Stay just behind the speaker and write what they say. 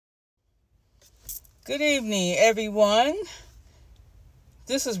Good evening, everyone.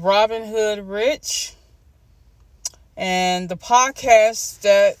 This is Robin Hood Rich, and the podcast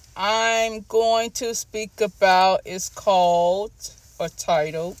that I'm going to speak about is called or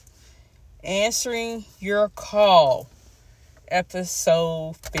titled Answering Your Call,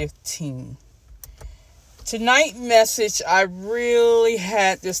 episode 15. Tonight's message, I really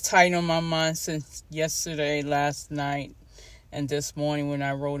had this title on my mind since yesterday, last night, and this morning when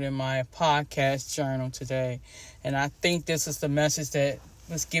I wrote in my podcast journal today. And I think this is the message that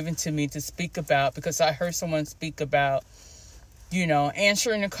was given to me to speak about, because I heard someone speak about,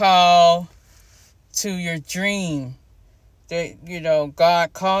 answering the call to your dream that,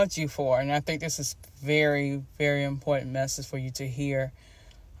 God called you for. And I think this is very, very important message for you to hear.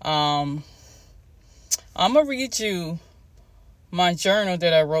 I'm going to read you my journal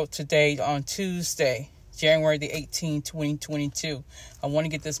that I wrote today on Tuesday, January the 18th, 2022. I want to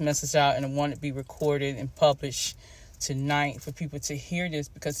get this message out, and I want it to be recorded and published tonight for people to hear this,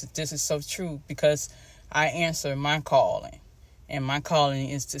 because this is so true, because I answer my calling, and my calling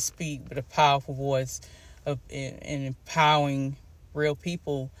is to speak with a powerful voice and empowering real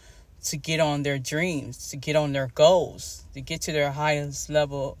people to get on their dreams, to get on their goals, to get to their highest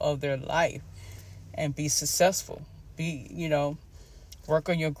level of their life and be successful. Work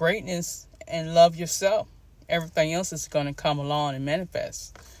on your greatness and love yourself. Everything else is going to come along and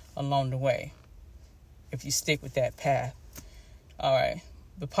manifest along the way if you stick with that path. All right.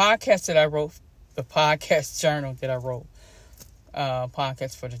 The podcast that I wrote, the podcast journal that I wrote,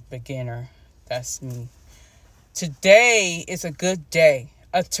 podcast for the beginner, that's me. Today is a good day,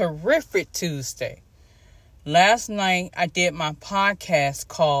 a terrific Tuesday. Last night I did my podcast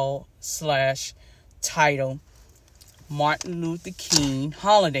call / title Martin Luther King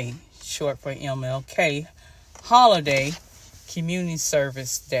Holiday, short for MLK, Holiday Community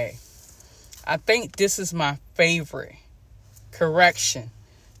Service Day. I think this is my favorite. Correction.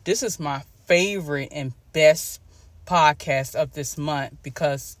 This is my favorite and best podcast of this month,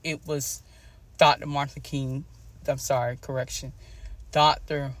 because it was Dr. Martin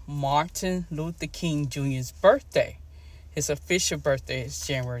Luther King Jr.'s birthday. His official birthday is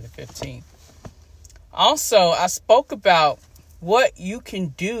January the 15th. Also, I spoke about what you can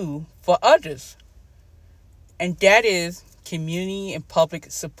do for others, and that is community and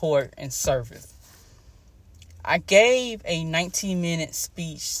public support and service. I gave a 19-minute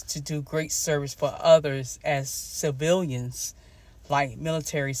speech to do great service for others as civilians, like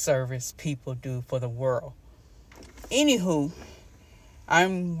military service people do for the world. Anywho,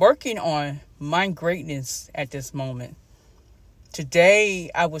 I'm working on my greatness at this moment.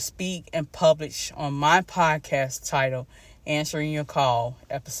 Today, I will speak and publish on my podcast titled Answering Your Call,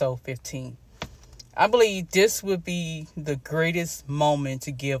 episode 15. I believe this would be the greatest moment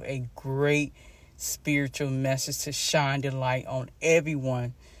to give a great spiritual message to shine the light on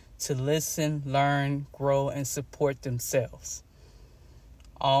everyone to listen, learn, grow, and support themselves.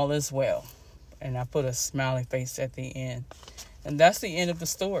 All is well. And I put a smiley face at the end. And that's the end of the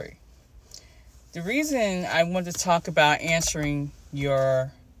story. The reason I want to talk about answering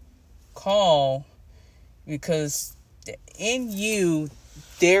your call, because in you,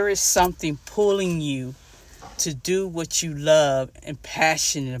 there is something pulling you to do what you love and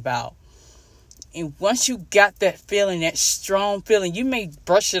passionate about. And once you got that feeling, that strong feeling, you may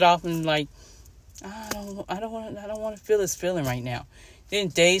brush it off and like, I don't want to feel this feeling right now. Then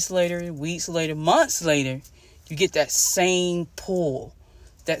days later, weeks later, months later, you get that same pull.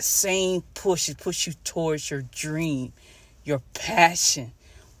 That same push, it pushes you towards your dream, your passion,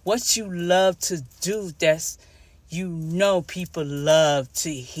 what you love to do. That's, people love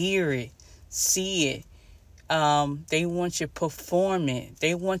to hear it, see it. They want you to perform it.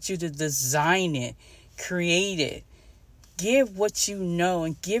 They want you to design it, create it. Give what you know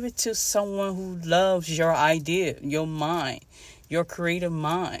and give it to someone who loves your idea, your mind, your creative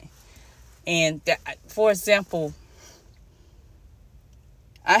mind. And that, for example,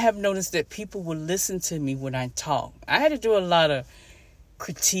 I have noticed that people will listen to me when I talk. I had to do a lot of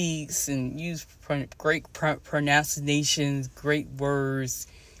critiques and use great pronunciations, great words,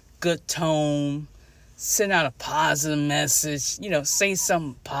 good tone, send out a positive message, say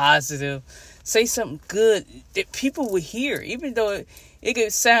something positive, say something good that people will hear, even though it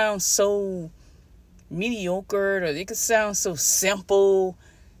could sound so mediocre, or it could sound so simple.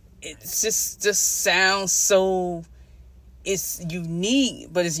 It just sounds so, it's unique,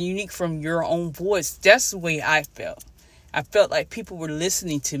 but it's unique from your own voice. That's the way I felt. I felt like people were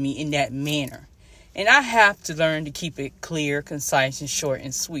listening to me in that manner. And I have to learn to keep it clear, concise, and short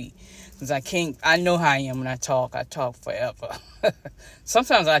and sweet. Because I know how I am when I talk. I talk forever.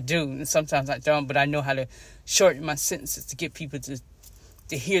 Sometimes I do, and sometimes I don't. But I know how to shorten my sentences to get people to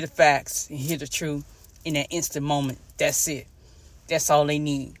hear the facts and hear the truth in that instant moment. That's it. That's all they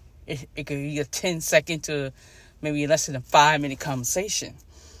need. It could be a 10-second to maybe less than a 5-minute conversation.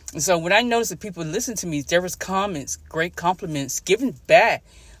 And so when I noticed that people listen to me, there was comments, great compliments, giving back,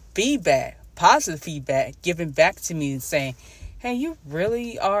 feedback, positive feedback, giving back to me and saying, hey, you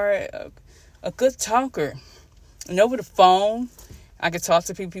really are a good talker. And over the phone, I could talk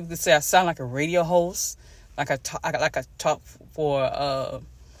to people. People could say I sound like a radio host, like I talk for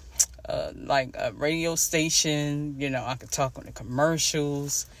like a radio station. You know, I could talk on the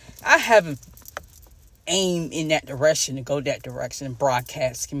commercials. I haven't aimed in that direction to go that direction in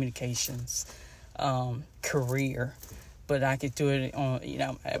broadcast communications career. But I could do it on,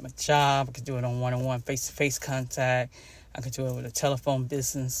 at my job. I could do it on one-on-one, face-to-face contact. I could do it with a telephone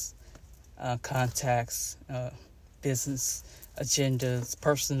business contacts, business agendas,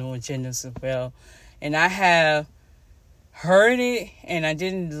 personal agendas as well. And I have heard it, and I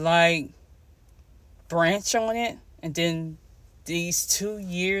didn't branch on it. And then these 2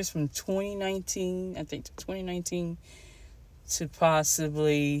 years from 2019, I think to 2019 to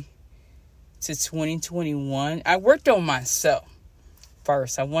possibly to 2021, I worked on myself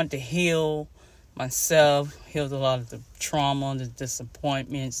first. I wanted to heal myself, healed a lot of the trauma, the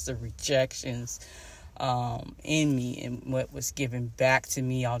disappointments, the rejections in me, and what was given back to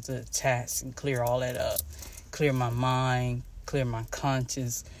me, all the attacks, and clear all that up, clear my mind, clear my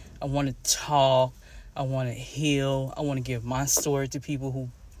conscience. I want to talk. I want to heal. I want to give my story to people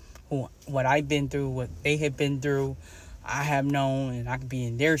who what I've been through, what they have been through, I have known, and I can be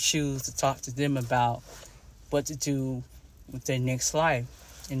in their shoes to talk to them about what to do with their next life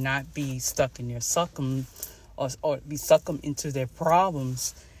and not be stuck in their or be succumbed into their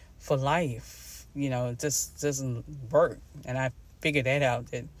problems for life. It just doesn't work. And I figured that out,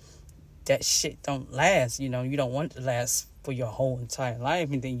 that shit don't last. You don't want it to last for your whole entire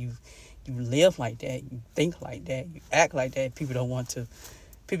life. And then you live like that, you think like that, you act like that. People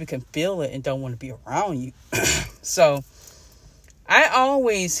can feel it and don't want to be around you. So I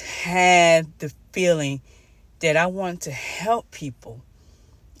always had the feeling that I wanted to help people.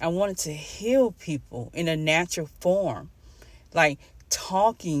 I wanted to heal people in a natural form. Like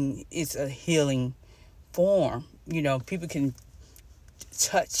talking is a healing form. People can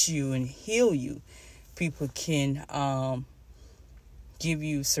touch you and heal you. People can give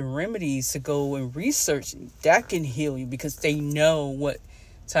you some remedies to go and research that can heal you, because they know what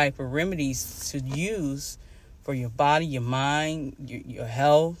type of remedies to use for your body, your mind, your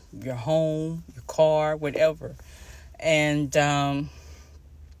health, your home, your car, whatever. And I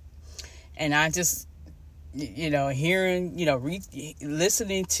just, hearing,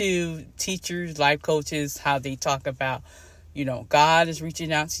 listening to teachers, life coaches, how they talk about, God is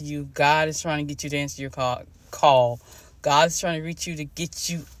reaching out to you. God is trying to get you to answer your call. God is trying to reach you to get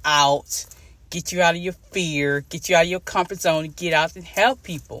you out of your fear, get you out of your comfort zone, and get out and help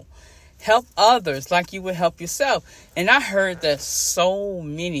people. Help others like you would help yourself. And I heard that so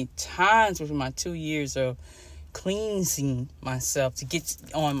many times within my 2 years of cleansing myself to get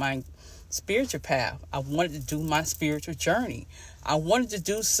on my spiritual path. I wanted to do my spiritual journey. I wanted to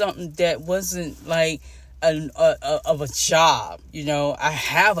do something that wasn't like of a job. I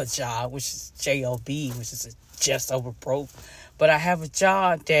have a job, which is JOB, which is just over broke. But I have a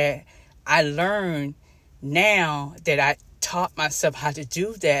job that I learned now, that I taught myself how to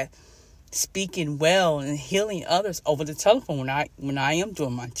do that, speaking well and healing others over the telephone when I am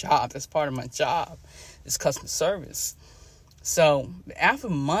doing my job. That's part of my job, is customer service. So after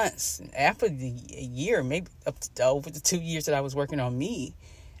months, after a year, maybe up to over the 2 years that I was working on me,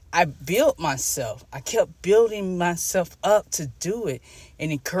 I built myself. I kept building myself up to do it and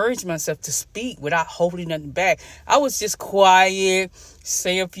encourage myself to speak without holding nothing back. I was just quiet,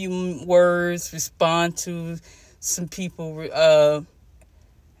 say a few words, respond to some people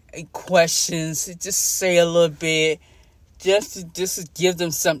questions, just say a little bit, just to give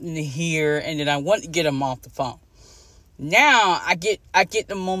them something to hear, and then I want to get them off the phone. Now I get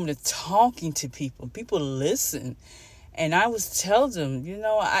the moment of talking to people. People listen. And I was telling them,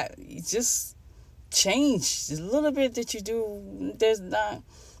 I just change a little bit that you do. There's not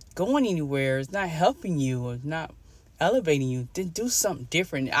going anywhere. It's not helping you or not elevating you. Then do something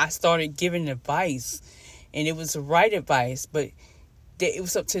different. I started giving advice, and it was the right advice, but it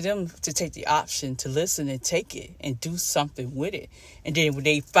was up to them to take the option to listen and take it and do something with it. And then when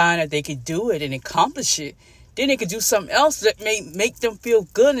they find out they could do it and accomplish it, then they could do something else that may make them feel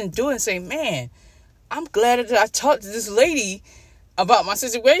good and do it and say, man, I'm glad that I talked to this lady about my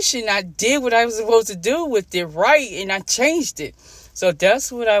situation. I did what I was supposed to do with it right, and I changed it. So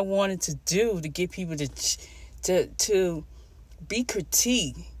that's what I wanted to do, to get people to be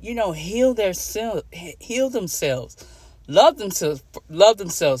critiqued, heal themselves, love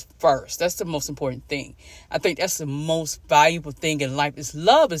themselves first. That's the most important thing. I think that's the most valuable thing in life is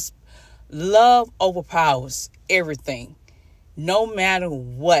love. Love overpowers everything. No matter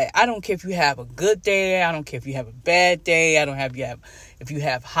what. I don't care if you have a good day. I don't care if you have a bad day. I don't have if you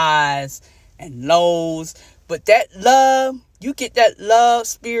have highs and lows. But that love, you get that love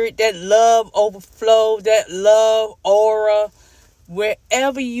spirit, that love overflow, that love aura,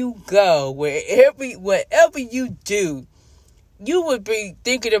 wherever you go, whatever you do, you would be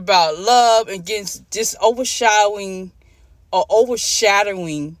thinking about love and just overshadowing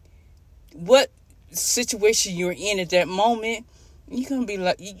what situation you're in at that moment. You're gonna be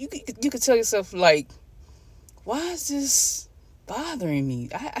like, you could tell yourself, like, why is this bothering me?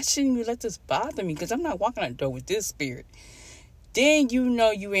 I shouldn't even let this bother me, because I'm not walking out the door with this spirit. Then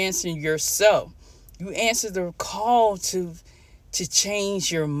you answer yourself. You answer the call to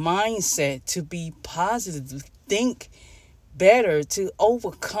change your mindset, to be positive, to think better, to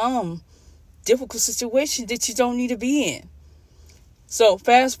overcome difficult situations that you don't need to be in. So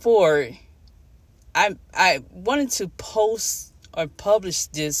fast forward, I wanted to post or publish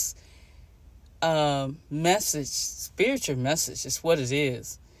this message, spiritual message is what it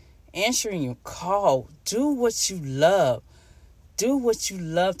is. Answering your call. Do what you love. Do what you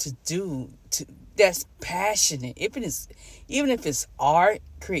love to do. That's passionate. Even if it's art,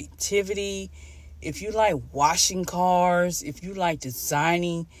 creativity, if you like washing cars, if you like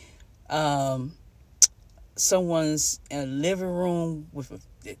designing someone's living room with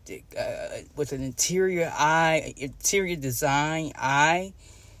an interior design eye,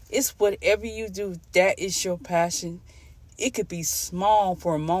 it's whatever you do, that is your passion. It could be small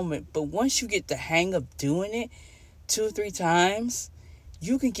for a moment, but once you get the hang of doing it 2 or 3 times,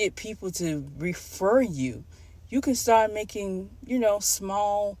 you can get people to refer you. You can start making,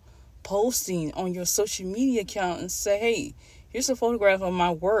 small posting on your social media account and say, hey, here's a photograph of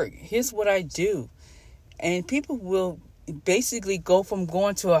my work. Here's what I do. And people will basically go from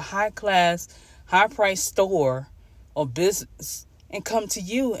going to a high-class, high-price store or business and come to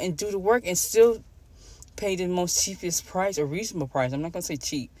you and do the work and still pay the most cheapest price, or reasonable price. I'm not going to say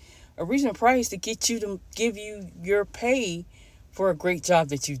cheap. A reasonable price to get you to give you your pay for a great job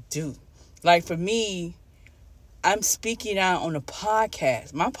that you do. Like for me, I'm speaking out on a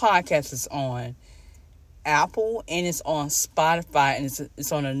podcast. My podcast is on Apple and it's on Spotify, and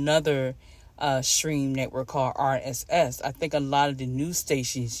it's on another stream network called RSS. I think a lot of the news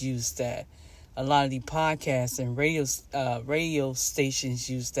stations use that. A lot of the podcasts and radio stations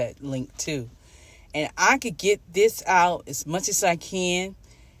use that link too. And I could get this out as much as I can.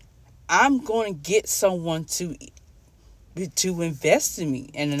 I'm going to get someone to invest in me,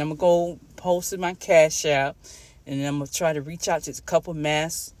 and then I'm going to go post in my Cash App, and then I'm going to try to reach out to a couple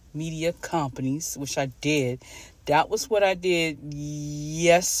mass media companies, which I did. That was what I did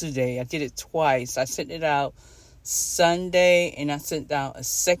yesterday. I did it twice. I sent it out Sunday, and I sent out a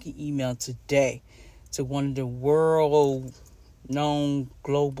second email today to one of the world-known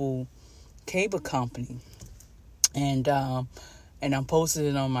global cable company, and I'm posting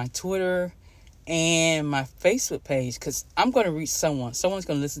it on my Twitter and my Facebook page, because I'm going to reach someone. Someone's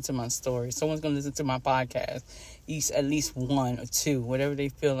going to listen to my story. Someone's going to listen to my podcast. At least 1 or 2, whatever they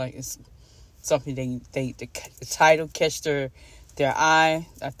feel like it's something the title catch their eye.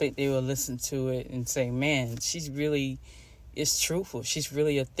 I think they will listen to it and say, man, she's really is truthful. She's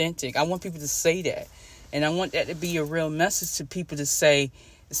really authentic. I want people to say that. And I want that to be a real message to people, to say,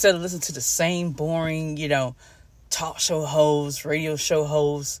 instead of listening to the same boring, talk show hosts, radio show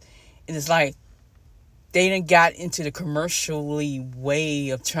hosts, and it's like they done got into the commercially way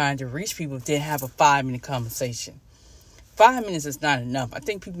of trying to reach people, then have a 5-minute conversation. 5 minutes is not enough. I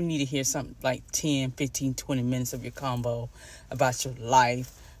think people need to hear something like 10, 15, 20 minutes of your combo about your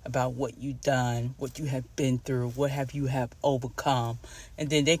life, about what you've done, what you have been through, what you have overcome. And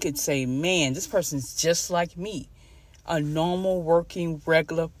then they could say, man, this person's just like me, a normal, working,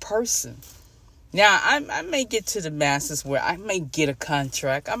 regular person. Now, I may get to the masses where I may get a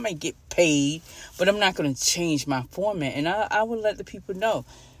contract, I may get paid, but I'm not going to change my format. And I will let the people know,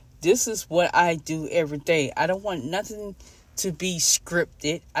 this is what I do every day. I don't want nothing to be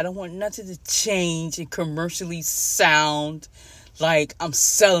scripted. I don't want nothing to change and commercially sound like I'm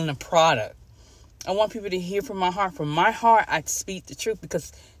selling a product. I want people to hear from my heart. From my heart, I speak the truth,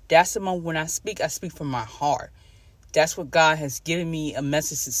 because that's the moment when I speak from my heart. That's what God has given me a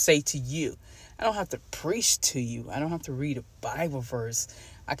message to say to you. I don't have to preach to you. I don't have to read a Bible verse.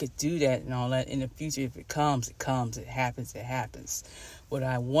 I could do that and all that in the future. If it comes, it comes. It happens, it happens. What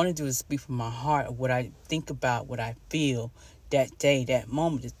I want to do is speak from my heart, what I think about, what I feel that day, that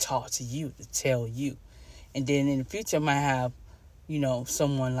moment, to talk to you, to tell you. And then in the future, I might have,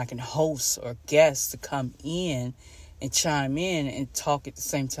 someone like a host or guest to come in and chime in and talk at the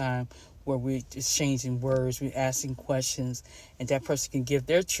same time, where we're exchanging words, we're asking questions, and that person can give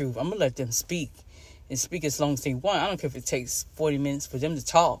their truth. I'm going to let them speak, and speak as long as they want. I don't care if it takes 40 minutes for them to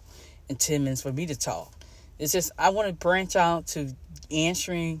talk and 10 minutes for me to talk. It's just, I want to branch out to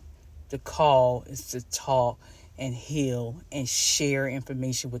answering the call is to talk and heal and share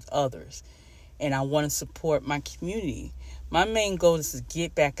information with others. And I want to support my community. My main goal is to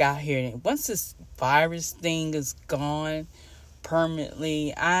get back out here. And once this virus thing is gone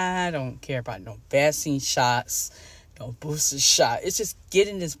permanently, I don't care about no vaccine shots, no booster shot. It's just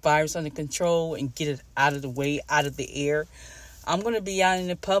getting this virus under control and get it out of the way, out of the air. I'm going to be out in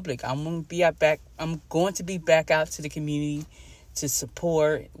the public. I'm going to be back out to the community to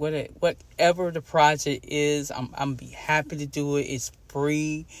support whatever the project is. I'm be happy to do it. It's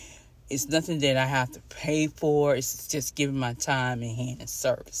free. It's nothing that I have to pay for. It's just giving my time and hand and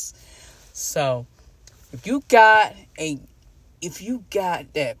service. So if you got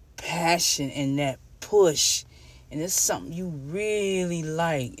that passion and that push, and it's something you really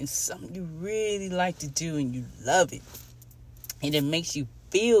like, it's something you really like to do and you love it, and it makes you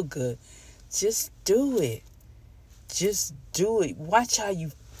feel good, just do it. Just do it. Watch how you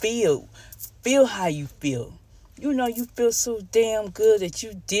feel. Feel how you feel. You feel so damn good that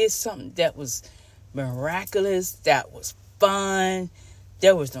you did something that was miraculous, that was fun.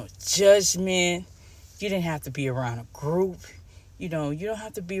 There was no judgment. You didn't have to be around a group. You don't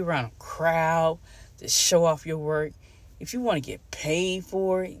have to be around a crowd to show off your work. If you want to get paid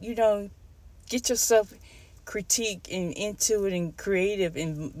for it, get yourself critique and into it and creative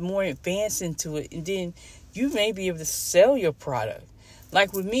and more advanced into it. And then you may be able to sell your product.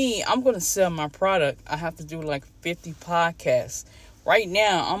 Like with me, I'm going to sell my product. I have to do like 50 podcasts. Right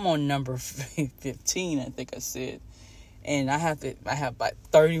now, I'm on number 15, I think I said. And I have about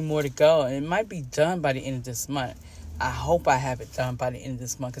 30 more to go. And it might be done by the end of this month. I hope I have it done by the end of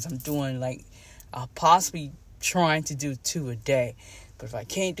this month, because I'm doing possibly trying to do 2 a day. But if I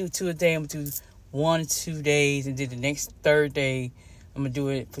can't do 2 a day, I'm going to do 1 or 2 days. And then the next third day, I'm going to do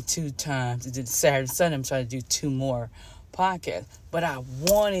it for 2 times. And then Saturday and Sunday, I'm trying to do 2 more podcasts. But I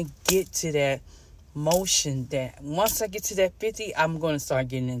want to get to that motion that once I get to that 50, I'm going to start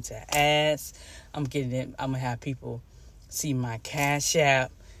getting into ads. I'm going to have people see my Cash App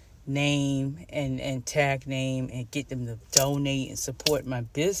name and tag name and get them to donate and support my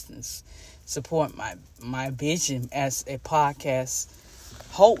business, support my vision as a podcast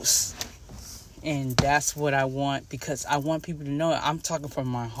host. And that's what I want, because I want people to know I'm talking from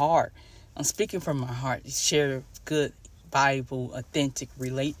my heart. I'm speaking from my heart to share good, valuable, authentic,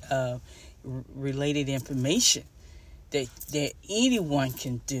 related information that anyone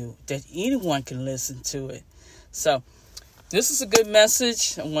can do, that anyone can listen to it. So this is a good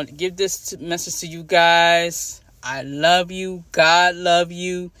message. I want to give this message to you guys. I love you. God love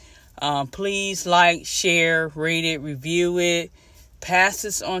you. Please like, share, rate it, review it. Pass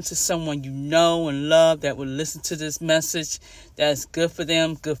this on to someone you know and love that will listen to this message. That's good for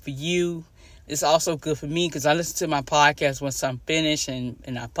them, good for you. It's also good for me, because I listen to my podcast once I'm finished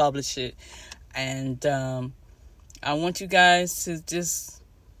and I publish it. And I want you guys to just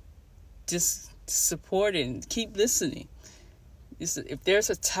support it and keep listening. If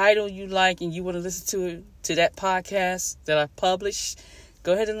there's a title you like and you want to listen to that podcast that I published,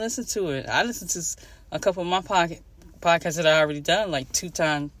 go ahead and listen to it. I listen to a couple of my podcasts that I already done, like 2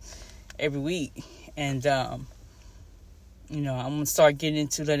 times every week. And I'm going to start getting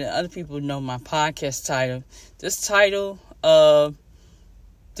into letting other people know my podcast title. This title of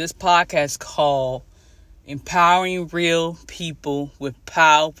this podcast called Empowering Real People with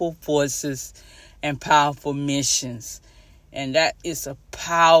Powerful Voices and Powerful Missions. And that is a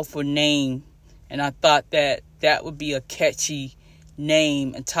powerful name. And I thought that would be a catchy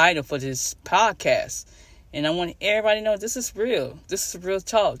name and title for this podcast. And I want everybody to know this is real. This is real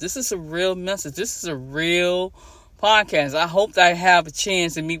talk. This is a real message. This is a real podcast. I hope that I have a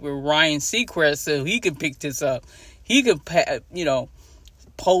chance to meet with Ryan Seacrest so he can pick this up. He can,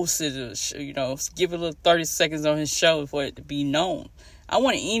 post it, or, give it a little 30 seconds on his show for it to be known. I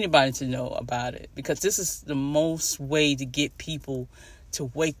want anybody to know about it, because this is the most way to get people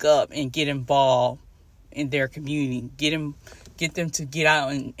to wake up and get involved in their community. Get them to get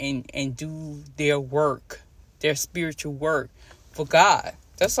out and do their work, their spiritual work for God.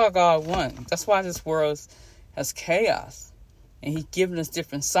 That's all God wants. That's why this world has chaos. And He's giving us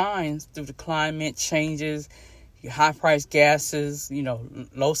different signs through the climate changes, high price gases,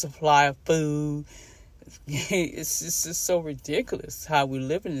 low supply of food. It's just so ridiculous how we're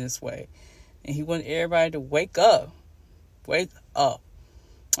living this way. And He wants everybody to wake up. Wake up.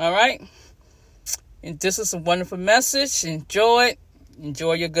 All right? And this is a wonderful message. Enjoy it.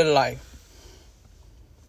 Enjoy your good life.